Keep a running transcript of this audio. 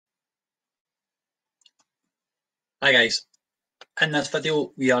Hi guys, in this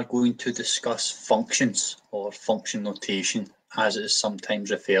video we are going to discuss functions or function notation as it is sometimes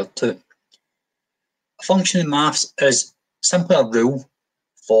referred to. A function in maths is simply a rule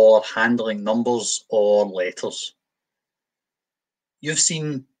for handling numbers or letters. You've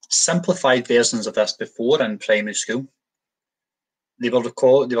seen simplified versions of this before in primary school. They were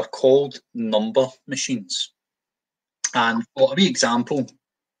called number machines. And for a wee example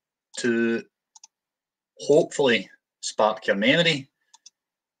to hopefully spark your memory,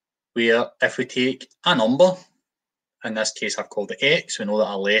 where if we take a number, in this case I've called it x, we know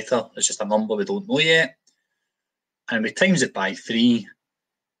that a letter is just a number we don't know yet, and we times it by 3,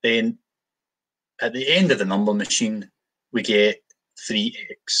 then at the end of the number machine we get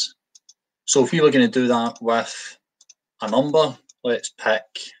 3x. So if we were going to do that with a number, let's pick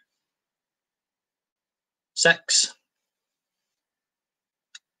 6,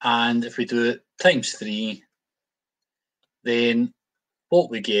 and if we do it times 3, then what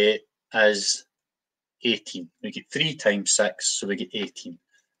we get is 18. We get 3 times 6, so we get 18.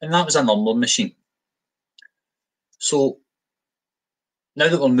 And that was a number machine. So now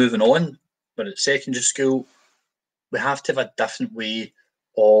that we're moving on, we're at secondary school, we have to have a different way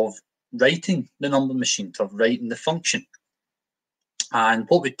of writing the number machine, of writing the function. And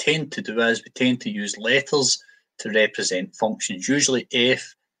what we tend to do is we tend to use letters to represent functions, usually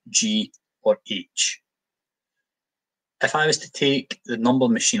F, G, or H. If I was to take the number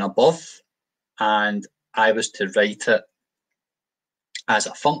machine above and I was to write it as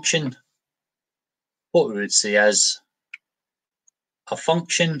a function, what we would say is a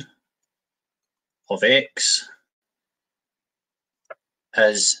function of x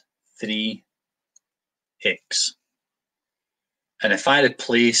is 3x. And if I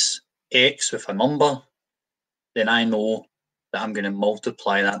replace x with a number, then I know that I'm going to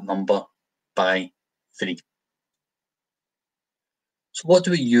multiply that number by 3. So what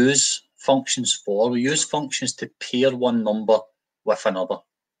do we use functions for? We use functions to pair one number with another.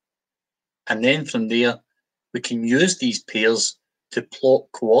 And then from there, we can use these pairs to plot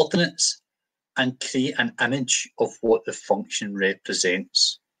coordinates and create an image of what the function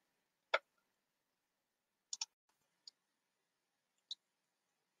represents.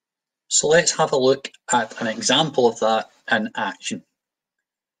 So let's have a look at an example of that in action.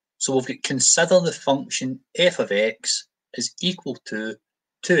 So we've got consider the function f of x is equal to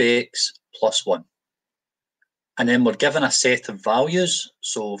 2x plus 1. And then we're given a set of values.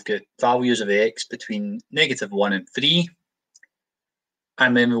 So we've got values of x between -1 and 3.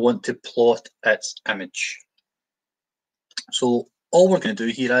 And then we want to plot its image. So all we're going to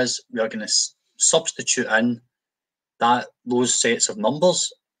do here is we are going to substitute in those sets of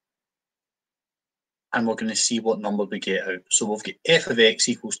numbers, and we're going to see what number we get out. So we've got f of x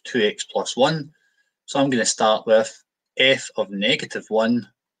equals 2x plus 1. So I'm going to start with f of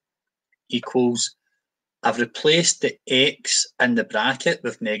 -1 equals, I've replaced the x in the bracket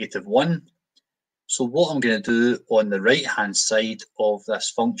with -1. So what I'm going to do on the right hand side of this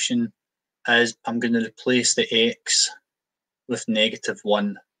function is I'm going to replace the x with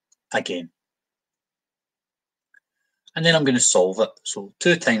 -1 again. And then I'm going to solve it. So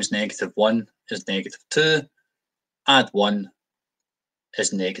 2 times -1 is -2. Add 1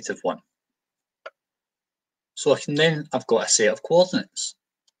 is -1. So I've got a set of coordinates.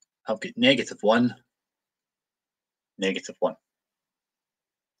 I've got -1, -1.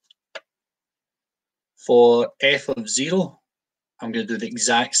 For f of 0, I'm going to do the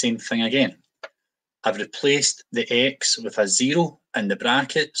exact same thing again. I've replaced the x with a 0 in the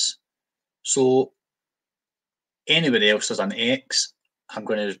brackets. So anywhere else there's an x, I'm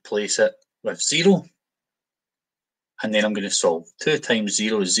going to replace it with 0. And then I'm going to solve. 2 times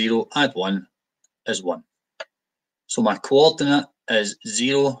 0 is 0, add 1 is 1. So my coordinate is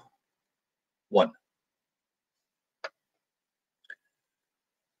 0, 1.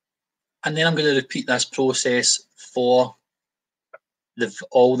 And then I'm going to repeat this process for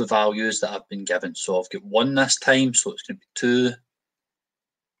all the values that I've been given. So I've got 1 this time, so it's going to be 2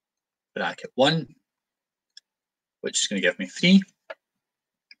 bracket 1, which is going to give me 3.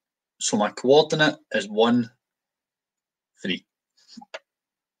 So my coordinate is 1, 3.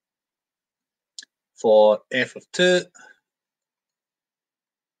 For f of 2,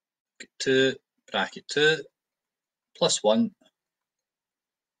 2 bracket 2 plus 1,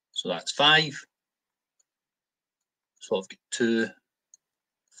 so that's 5. So I've got 2,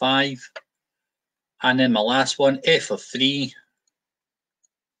 5. And then my last one, f of 3,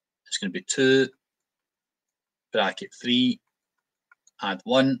 is going to be 2 bracket 3, add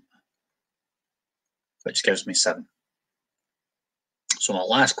 1, which gives me 7. So my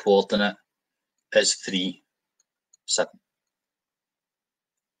last coordinate is 3, 7.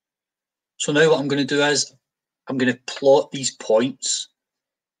 So now what I'm going to do is I'm going to plot these points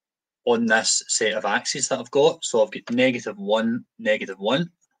on this set of axes that I've got. So I've got -1,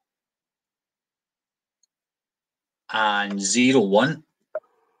 -1, and 0, 1,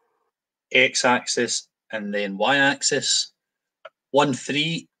 x-axis, and then y-axis, 1,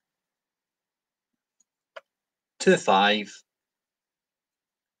 3, 2, 5,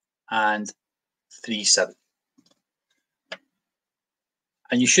 and 3, 7.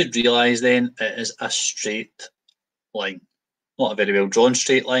 And you should realise then it is a straight line. Not a very well drawn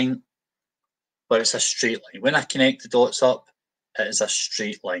straight line, but it's a straight line. When I connect the dots up, it is a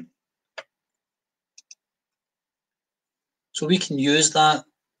straight line. So we can use that,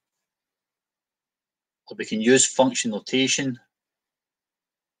 or we can use function notation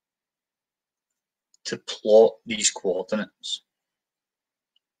to plot these coordinates.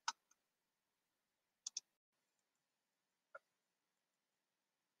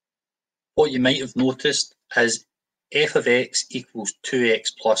 What you might have noticed is f of x equals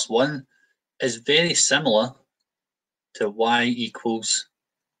 2x plus 1 is very similar to y equals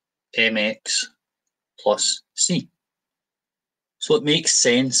mx plus c. So it makes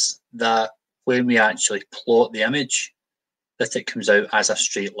sense that when we actually plot the image, that it comes out as a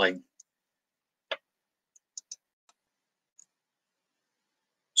straight line.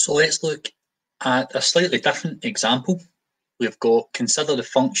 So let's look at a slightly different example. We've got, consider the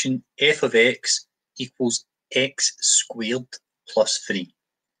function f of x equals x squared plus 3.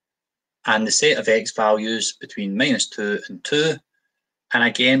 And the set of x values between -2 and 2. And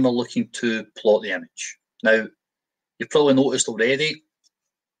again, we're looking to plot the image. Now, you've probably noticed already,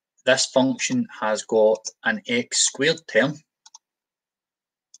 this function has got an x squared term.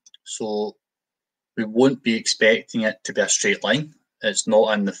 So we won't be expecting it to be a straight line. It's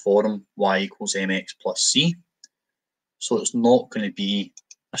not in the form y equals mx plus c. So it's not going to be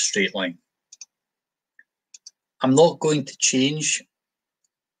a straight line. I'm not going to change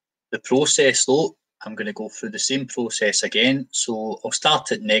the process though. I'm going to go through the same process again. So I'll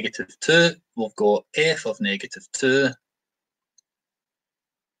start at -2. We've got f of -2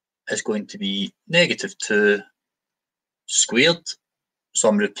 is going to be -2 squared. So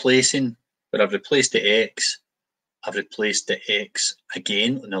I'm replacing, where I've replaced the x, I've replaced the x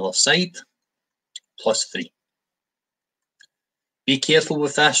again on the other side, plus 3. Be careful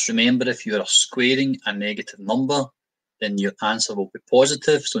with this. Remember, if you are squaring a negative number, then your answer will be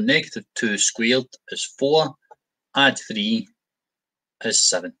positive. So -2 squared is 4, add 3 is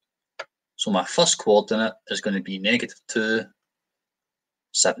 7. So my first coordinate is going to be -2,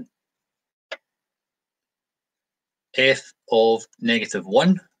 7. f of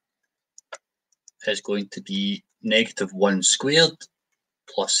 -1 is going to be -1 squared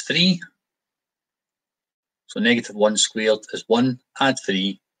plus 3. So -1 squared is 1, add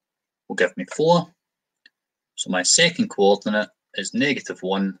 3 will give me 4. So my second coordinate is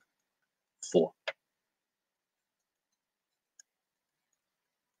 -1, 4.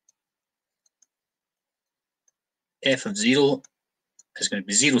 f of 0 is going to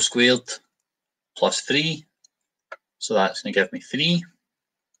be 0 squared plus 3. So that's going to give me 3.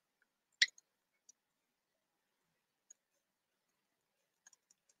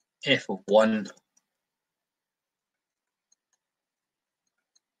 f of 1,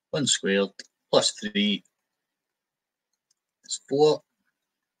 1 squared plus 3 is 4.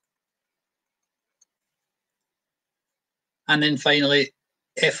 And then finally,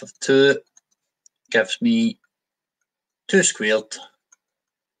 f of 2 gives me 2 squared,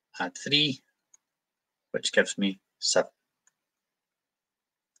 add 3, which gives me 7.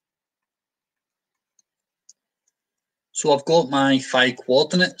 So I've got my 5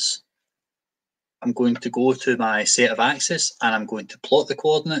 coordinates. I'm going to go to my set of axes and I'm going to plot the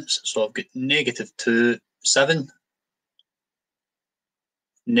coordinates. So I've got -2, 7,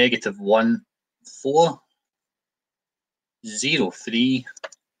 -1, 4, 0, 3,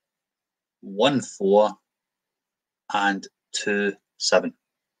 1, 4, and 2, 7.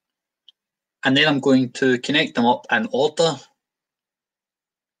 And then I'm going to connect them up in order.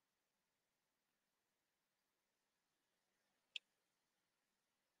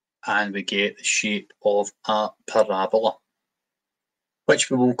 And we get the shape of a parabola, which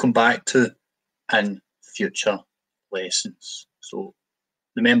we will come back to in future lessons. So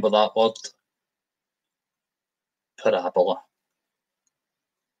remember that word, parabola.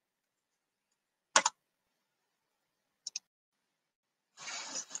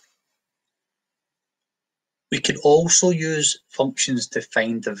 We can also use functions to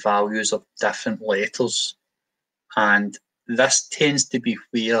find the values of different letters, and this tends to be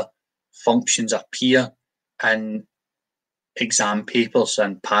where functions appear in exam papers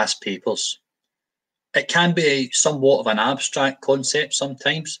and past papers. It can be somewhat of an abstract concept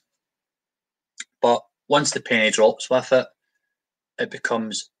sometimes, but once the penny drops with it, it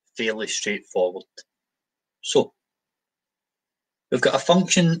becomes fairly straightforward. So we've got a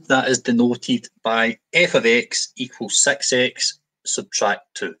function that is denoted by f of x equals 6x subtract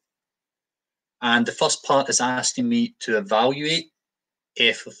 2. And the first part is asking me to evaluate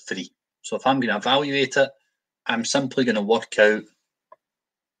f of 3. So if I'm going to evaluate it, I'm simply going to work out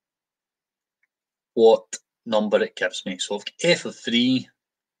what number it gives me. So f of 3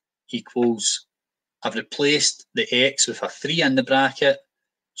 equals, I've replaced the x with a 3 in the bracket,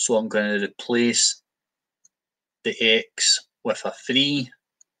 so I'm going to replace the x with a 3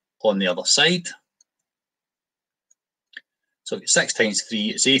 on the other side. So 6 times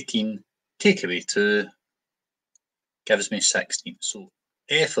 3 is 18, take away 2, gives me 16. So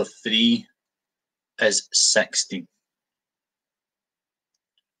f of 3 is 16.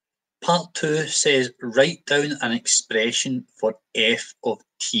 Part 2 says write down an expression for f of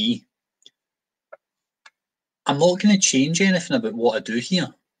t. I'm not going to change anything about what I do here,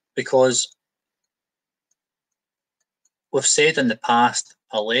 because we've said in the past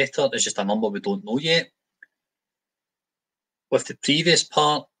a letter is just a number we don't know yet. With the previous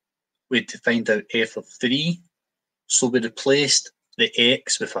part, we had to find out f of 3, so we replaced the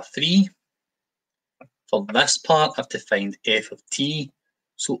x with a 3. For this part, I have to find f of t,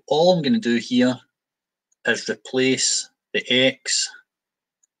 so all I'm going to do here is replace the x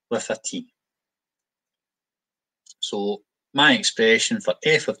with a t. So my expression for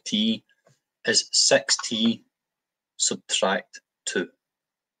f of t is 6t subtract 2.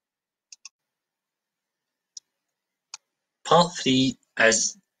 Part 3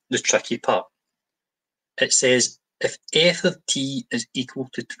 is the tricky part. It says if f of t is equal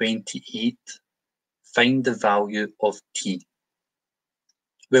to 28, find the value of t.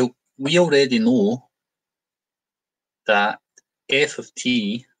 Well, we already know that f of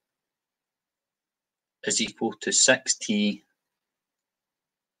t is equal to 6t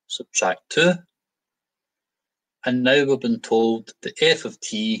subtract 2. And now we've been told that f of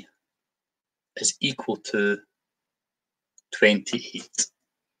t is equal to 28.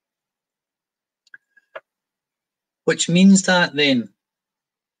 Which means that then,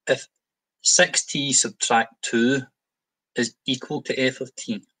 if 6t subtract 2 is equal to f of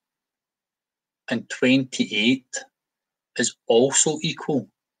t, and 28 is also equal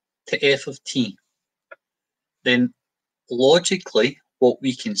to f of t, then logically what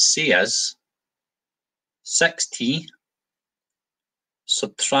we can say is 6t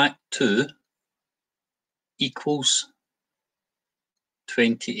subtract 2 equals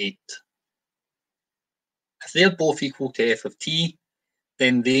 28. If they're both equal to f of t,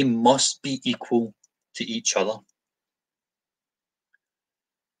 then they must be equal to each other.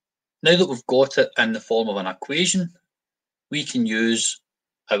 Now that we've got it in the form of an equation, we can use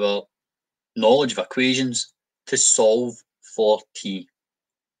our knowledge of equations to solve for t.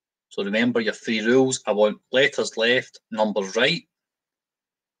 So remember your 3 rules. I want letters left, numbers right,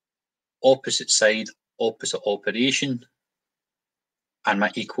 opposite side, opposite operation, and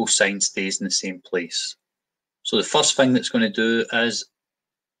my equal sign stays in the same place. So the first thing that's going to do is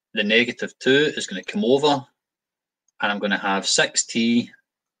the negative 2 is going to come over, and I'm going to have 6t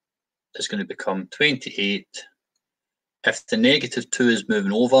is going to become 28. If the negative 2 is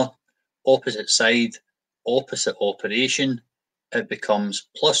moving over, opposite side, opposite operation, it becomes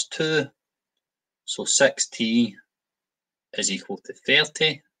plus 2. So 6t is equal to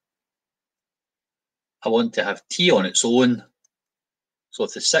 30. I want to have t on its own. So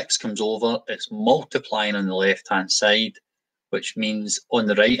if the 6 comes over, it's multiplying on the left-hand side, which means on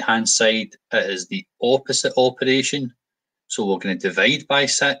the right-hand side, it is the opposite operation. So we're going to divide by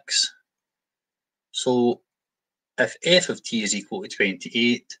 6. So if f of t is equal to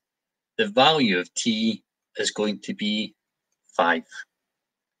 28, the value of t is going to be 5.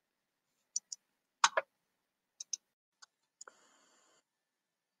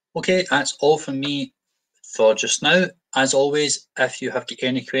 Okay, that's all from me for just now. As always, if you have got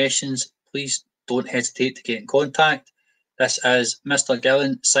any questions, please don't hesitate to get in contact. This is Mr.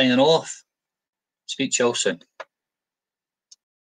 Gillen signing off. Speak to you all soon.